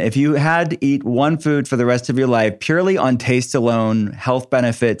question. If you had to eat one food for the rest of your life, purely on taste alone, health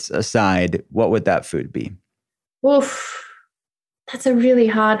benefits aside, what would that food be? Oof, that's a really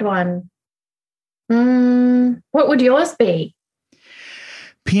hard one. What would yours be?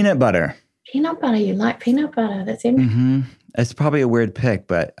 Peanut butter. Peanut butter. You like peanut butter. That's interesting. It's probably a weird pick,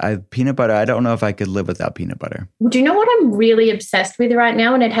 but peanut butter, I don't know if I could live without peanut butter. Do you know what I'm really obsessed with right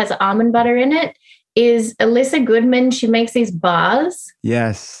now? And it has almond butter in it. Is Alyssa Goodman. She makes these bars.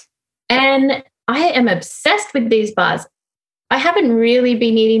 Yes. And I am obsessed with these bars. I haven't really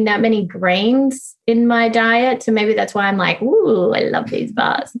been eating that many grains in my diet. So maybe that's why I'm like, ooh, I love these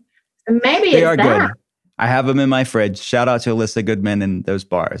bars. So maybe they it's are that. Good. I have them in my fridge. Shout out to Alyssa Goodman and those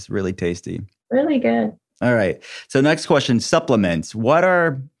bars. Really tasty. Really good. All right. So next question, supplements. What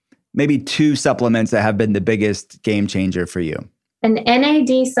are maybe 2 supplements that have been the biggest game changer for you? An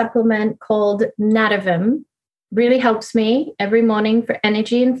NAD supplement called Nativum really helps me every morning for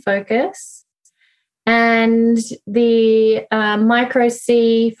energy and focus. And the Micro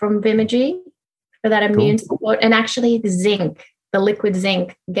C from Vimergy for that immune support. And actually the zinc, the liquid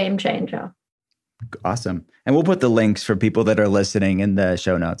zinc, game changer. Awesome. And we'll put the links for people that are listening in the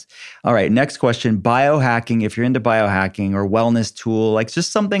show notes. All right. Next question, biohacking. If you're into biohacking or wellness tool, like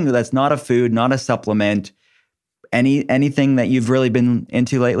just something that's not a food, not a supplement, anything that you've really been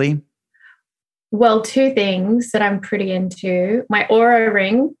into lately? Well, 2 things that I'm pretty into. My Aura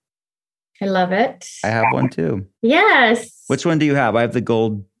ring. I love it. I have one too. Yes. Which one do you have? I have the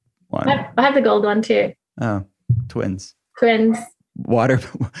gold one. I have the gold one too. Oh, twins. Water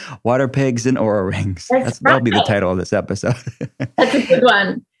pigs and Aura rings. That'll be the title of this episode. That's a good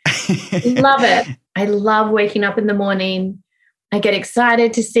one. Love it. I love waking up in the morning. I get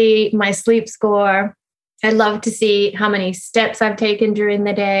excited to see my sleep score. I love to see how many steps I've taken during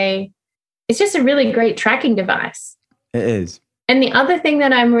the day. It's just a really great tracking device. It is. And the other thing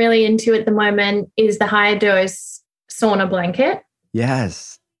that I'm really into at the moment is the higher dose sauna blanket.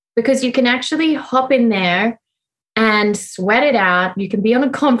 Yes. Because you can actually hop in there and sweat it out. You can be on a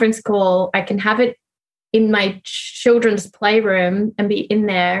conference call. I can have it in my children's playroom and be in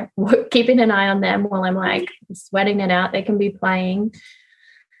there, keeping an eye on them while I'm like sweating it out. They can be playing.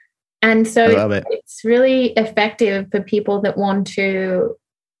 And so it's really effective for people that want to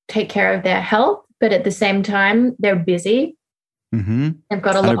take care of their health, but at the same time, they're busy. They've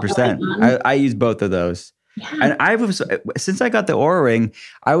got a lot 100%. going on. I use both of those. Yeah. And since I got the Aura ring,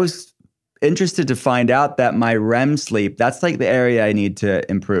 I was interested to find out that my REM sleep, that's like the area I need to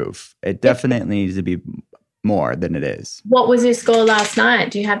improve. It definitely needs to be more than it is. What was your score last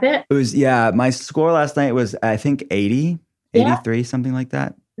night? Do you have it? It was, my score last night was, I think 80, 83, something like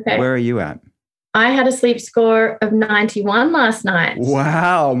that. Okay. Where are you at? I had a sleep score of 91 last night.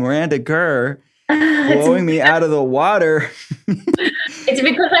 Wow, Miranda Kerr blowing me out of the water. It's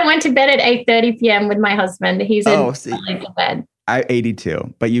because I went to bed at 8:30 p.m. with my husband. He's in bed. I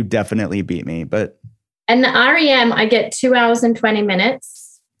 82, but you definitely beat me. And the REM, I get 2 hours and 20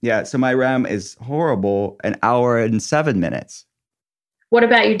 minutes. Yeah, so my REM is horrible, 1 hour and 7 minutes. What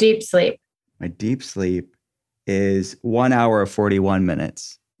about your deep sleep? My deep sleep is 1 hour 41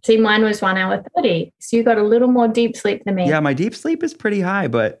 minutes. See, mine was 1 hour 30. So you got a little more deep sleep than me. Yeah, my deep sleep is pretty high,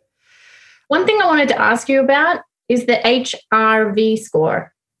 but... One thing I wanted to ask you about is the HRV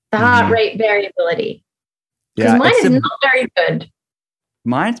score, the heart rate variability. Because mine is not very good.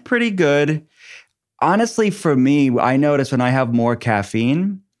 Mine's pretty good. Honestly, for me, I notice when I have more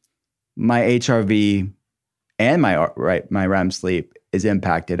caffeine, my HRV and my REM sleep is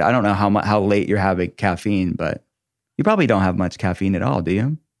impacted. I don't know how late you're having caffeine, but you probably don't have much caffeine at all, do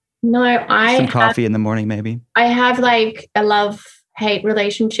you? No, some coffee in the morning, maybe. I have like a love-hate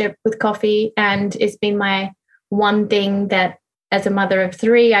relationship with coffee, and it's been my one thing that, as a mother of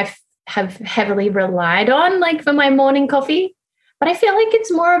 3, I have heavily relied on, like for my morning coffee. But I feel like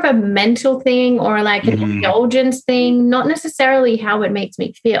it's more of a mental thing or like an indulgence thing, not necessarily how it makes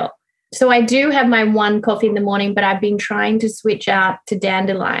me feel. So I do have my one coffee in the morning, but I've been trying to switch out to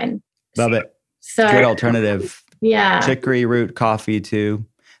dandelion. Love it. So good alternative. Yeah. Chicory root coffee too.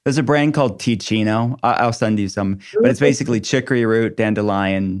 There's a brand called Ticino. I'll send you some, but it's basically chicory root,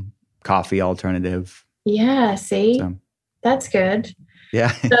 dandelion, coffee alternative. Yeah, see? So, that's good.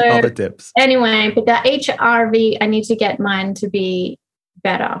 yeah, So, all the tips. Anyway, but the HRV, I need to get mine to be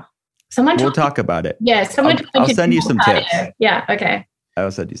better. We'll talk about it. Yeah, I'll send you some tips. Yeah, okay.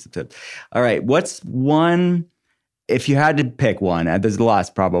 I'll send you some tips. All right, what's one, if you had to pick one, there's lots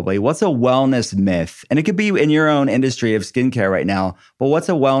probably, what's a wellness myth? And it could be in your own industry of skincare right now, but what's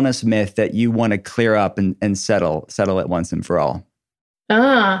a wellness myth that you want to clear up and settle it once and for all?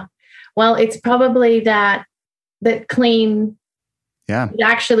 Well, it's probably that clean is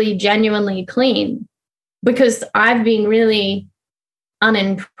actually genuinely clean, because I've been really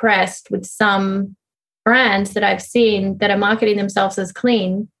unimpressed with some brands that I've seen that are marketing themselves as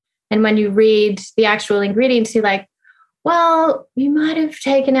clean. And when you read the actual ingredients, you're like, well, you might have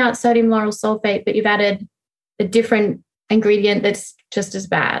taken out sodium lauryl sulfate, but you've added a different ingredient that's just as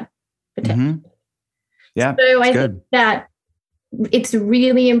bad. Mm-hmm. Yeah, so I think that it's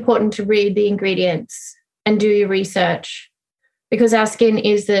really important to read the ingredients and do your research, because our skin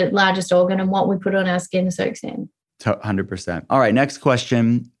is the largest organ and what we put on our skin soaks in. 100%. All right, next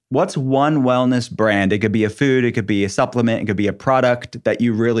question. What's one wellness brand? It could be a food, it could be a supplement, it could be a product that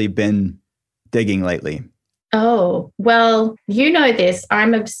you've really been digging lately. Oh, well, you know this.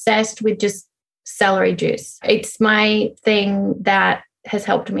 I'm obsessed with just celery juice. It's my thing that has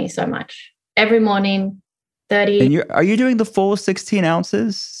helped me so much. Every morning, 30. And are you doing the full 16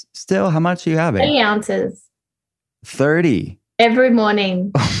 ounces still? How much are you having? 30 ounces. 30? Every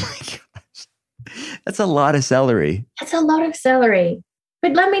morning. Oh my gosh. That's a lot of celery. That's a lot of celery.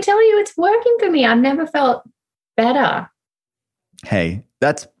 But let me tell you, it's working for me. I've never felt better. Hey,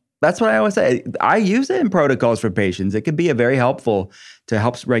 that's what I always say. I use it in protocols for patients. It can be very helpful to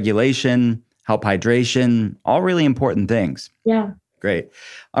help regulation, help hydration, all really important things. Yeah. Great.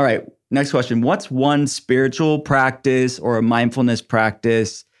 All right. Next question. What's one spiritual practice or a mindfulness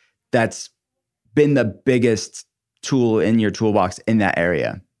practice that's been the biggest tool in your toolbox in that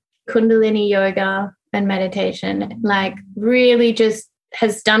area? Kundalini yoga and meditation, like really just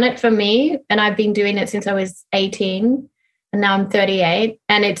has done it for me. And I've been doing it since I was 18 and now I'm 38.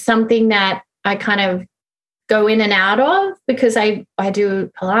 And it's something that I kind of go in and out of, because I do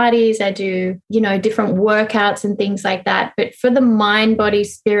Pilates, I do, different workouts and things like that. But for the mind, body,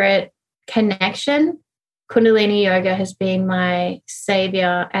 spirit connection, Kundalini yoga has been my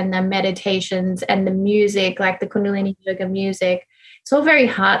savior, and the meditations and the music, like the Kundalini yoga music, it's all very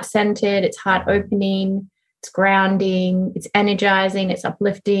heart-centered, it's heart-opening, it's grounding, it's energizing, it's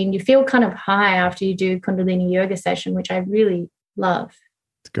uplifting. You feel kind of high after you do Kundalini yoga session, which I really love.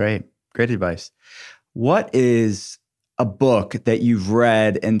 It's great. Great advice. What is a book that you've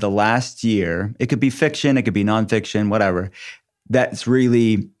read in the last year? It could be fiction, it could be nonfiction, whatever, that's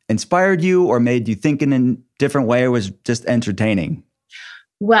really inspired you or made you think in a different way, or was just entertaining?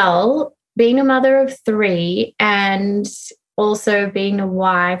 Well, being a mother of 3 and also being a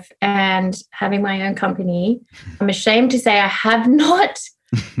wife and having my own company, I'm ashamed to say I have not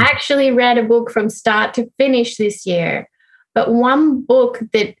actually read a book from start to finish this year. But one book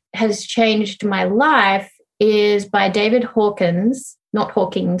that has changed my life is by David Hawkins, not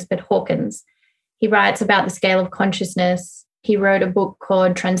Hawkins, but Hawkins. He writes about the scale of consciousness. He wrote a book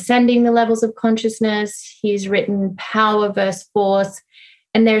called Transcending the Levels of Consciousness. He's written Power versus Force.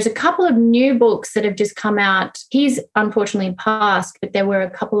 And there's a couple of new books that have just come out. He's unfortunately passed, but there were a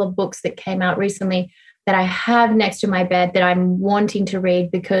couple of books that came out recently that I have next to my bed that I'm wanting to read,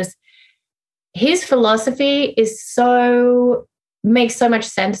 because his philosophy makes so much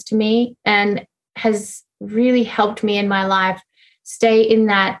sense to me and has really helped me in my life stay in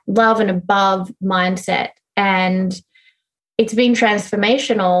that love and above mindset. And it's been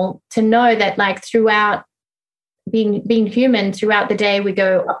transformational to know that, like, throughout being human, throughout the day, we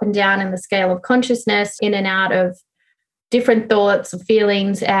go up and down in the scale of consciousness, in and out of different thoughts or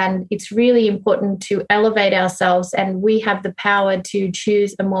feelings. And it's really important to elevate ourselves. And we have the power to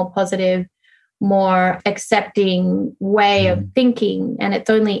choose a more positive, more accepting way of thinking. And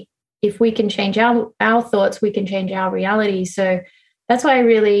it's only if we can change our thoughts, we can change our reality. So that's why I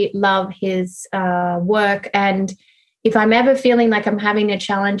really love his work. And if I'm ever feeling like I'm having a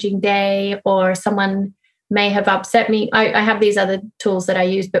challenging day, or someone may have upset me, I have these other tools that I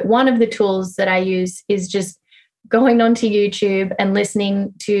use, but one of the tools that I use is just going onto YouTube and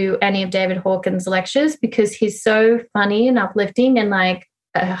listening to any of David Hawkins' lectures, because he's so funny and uplifting and like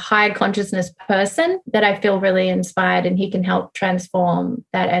a high consciousness person that I feel really inspired, and he can help transform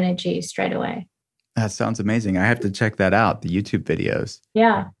that energy straight away. That sounds amazing. I have to check that out, the YouTube videos.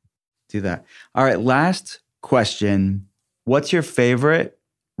 Yeah. Do that. All right, last question. What's your favorite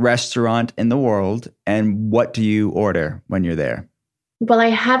restaurant in the world, and what do you order when you're there? Well, I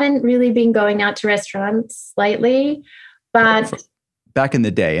haven't really been going out to restaurants lately, but back in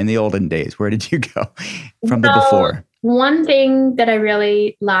the day, in the olden days, where did you go from the before? One thing that I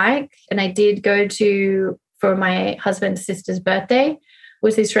really like, and I did go to for my husband's sister's birthday,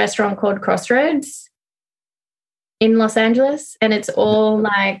 was this restaurant called Crossroads in Los Angeles. And it's all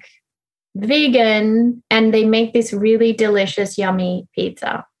like vegan, and they make this really delicious, yummy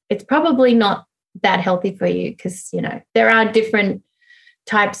pizza. It's probably not that healthy for you because, you know, there are different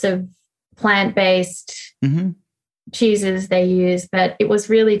types of plant-based cheeses they use, but it was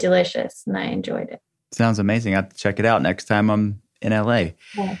really delicious and I enjoyed it. Sounds amazing. I have to check it out next time I'm in LA.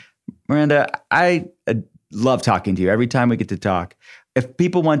 Yeah. Miranda, I love talking to you every time we get to talk. If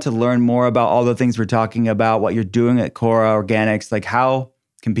people want to learn more about all the things we're talking about, what you're doing at Cora Organics, like how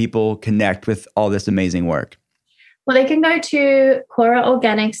can people connect with all this amazing work? Well, they can go to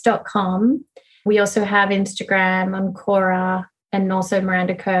coraorganics.com. We also have Instagram on Cora and also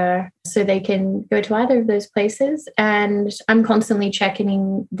Miranda Kerr. So they can go to either of those places. And I'm constantly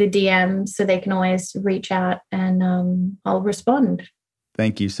checking the DMs so they can always reach out and I'll respond.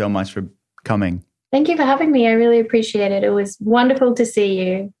 Thank you so much for coming. Thank you for having me. I really appreciate it. It was wonderful to see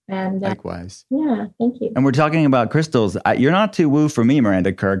you. And likewise. Yeah, thank you. And we're talking about crystals. You're not too woo for me,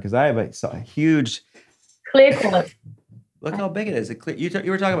 Miranda Kerr, because I have a huge... Clear quartz. Look how big it is. You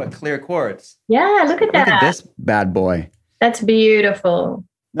were talking about clear quartz. Yeah, look at that. Look at this bad boy. That's beautiful.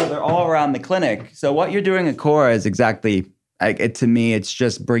 No, they're all around the clinic. So what you're doing at Cora is exactly, to me, it's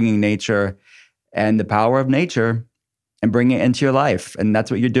just bringing nature and the power of nature and bringing it into your life. And that's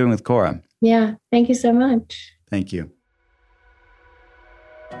what you're doing with Cora. Yeah, thank you so much. Thank you.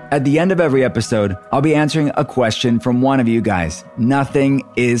 At the end of every episode, I'll be answering a question from one of you guys. Nothing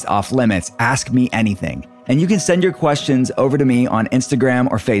is off limits. Ask me anything. And you can send your questions over to me on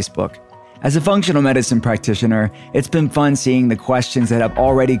Instagram or Facebook. As a functional medicine practitioner, it's been fun seeing the questions that have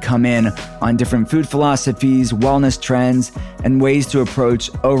already come in on different food philosophies, wellness trends, and ways to approach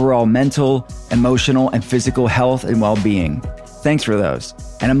overall mental, emotional, and physical health and well-being. Thanks for those.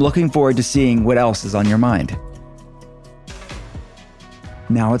 And I'm looking forward to seeing what else is on your mind.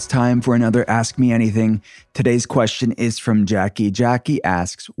 Now it's time for another Ask Me Anything. Today's question is from Jackie. Jackie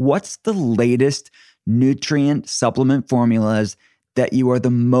asks, what's the latest nutrient supplement formulas that you are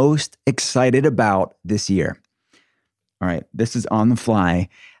the most excited about this year? All right, this is on the fly.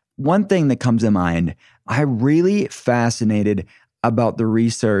 One thing that comes to mind, I'm really fascinated about the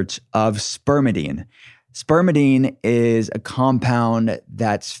research of spermidine. Spermidine is a compound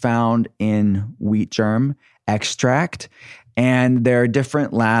that's found in wheat germ extract. And there are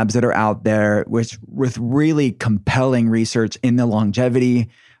different labs that are out there with really compelling research in the longevity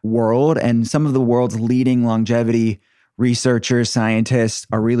world. And some of the world's leading longevity researchers, scientists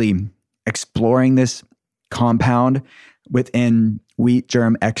are really exploring this compound within wheat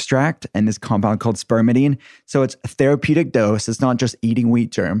germ extract and this compound called spermidine. So it's a therapeutic dose. It's not just eating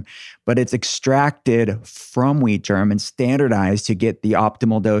wheat germ, but it's extracted from wheat germ and standardized to get the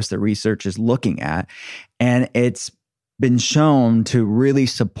optimal dose that research is looking at. And it's been shown to really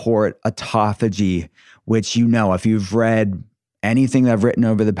support autophagy, which, you know, if you've read anything that I've written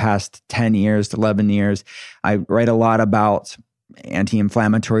over the past 10 years to 11 years, I write a lot about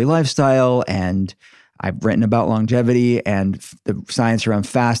anti-inflammatory lifestyle, and I've written about longevity and the science around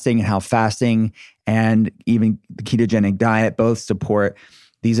fasting and how fasting and even the ketogenic diet both support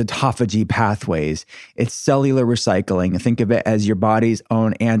these autophagy pathways. It's cellular recycling. Think of it as your body's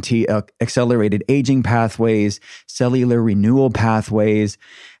own anti-accelerated aging pathways, cellular renewal pathways.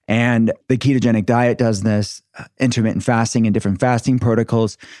 And the ketogenic diet does this. Intermittent fasting and different fasting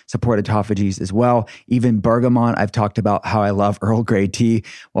protocols support autophagies as well. Even bergamot, I've talked about how I love Earl Grey tea.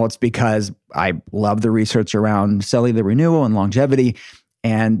 Well, it's because I love the research around cellular renewal and longevity.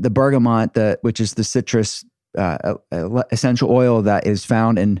 And the bergamot, which is the citrus essential oil that is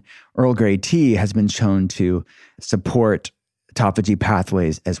found in Earl Grey tea, has been shown to support autophagy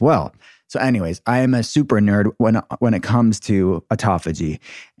pathways as well. So anyways, I am a super nerd when it comes to autophagy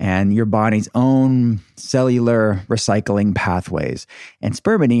and your body's own cellular recycling pathways. And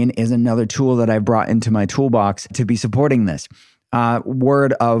spermidine is another tool that I brought into my toolbox to be supporting this.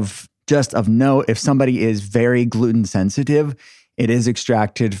 Word of note, if somebody is very gluten sensitive, It is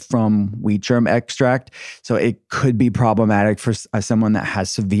extracted from wheat germ extract, so it could be problematic for someone that has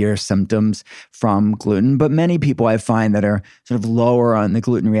severe symptoms from gluten. But many people I find that are sort of lower on the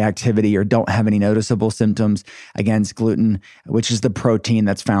gluten reactivity or don't have any noticeable symptoms against gluten, which is the protein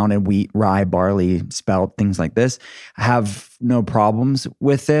that's found in wheat, rye, barley, spelt, things like this, have no problems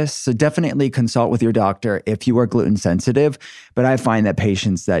with this. So definitely consult with your doctor if you are gluten sensitive. But I find that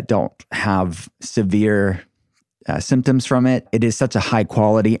patients that don't have severe symptoms from it, it is such a high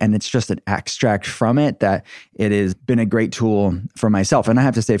quality and it's just an extract from it that it has been a great tool for myself. And I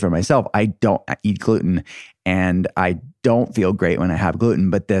have to say for myself, I don't eat gluten and I don't feel great when I have gluten,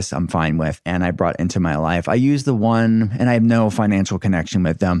 but this I'm fine with and I brought into my life. I use the one, and I have no financial connection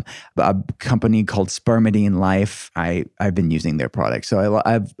with them, a company called Spermidine Life. I've been using their product. So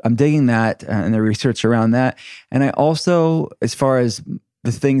I'm digging that and the research around that. And I also, as far as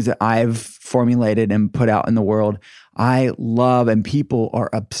the things that I've formulated and put out in the world, I love and people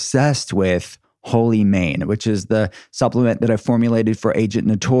are obsessed with Holy Mane, which is the supplement that I formulated for Agent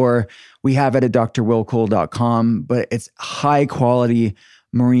Natur. We have it at drwillcole.com, but it's high quality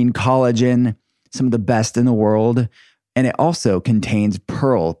marine collagen, some of the best in the world. And it also contains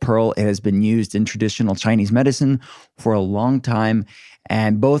pearl. Pearl has been used in traditional Chinese medicine for a long time.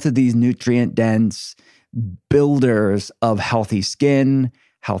 And both of these nutrient-dense builders of healthy skin,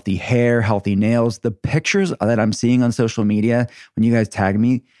 healthy hair, healthy nails. The pictures that I'm seeing on social media, when you guys tag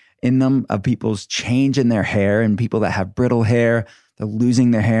me in them, of people's change in their hair and people that have brittle hair, they're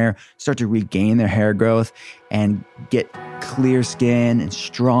losing their hair, start to regain their hair growth and get clear skin and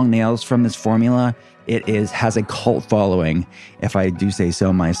strong nails from this formula. It has a cult following, if I do say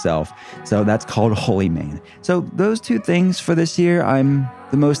so myself. So that's called Holy Mane. So those two things for this year I'm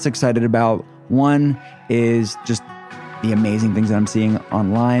the most excited about. One is just the amazing things that I'm seeing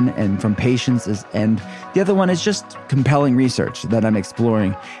online and from patients, and the other one is just compelling research that I'm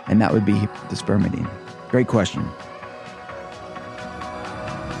exploring, and that would be the spermidine. Great question.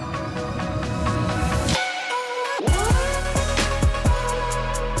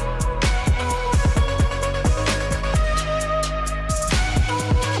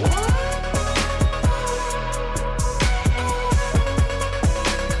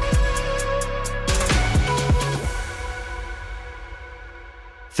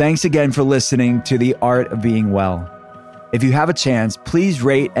 Thanks again for listening to The Art of Being Well. If you have a chance, please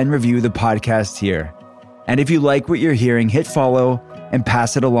rate and review the podcast here. And if you like what you're hearing, hit follow and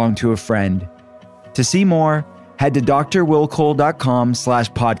pass it along to a friend. To see more, head to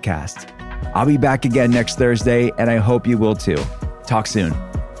drwillcole.com/podcast. I'll be back again next Thursday, and I hope you will too. Talk soon.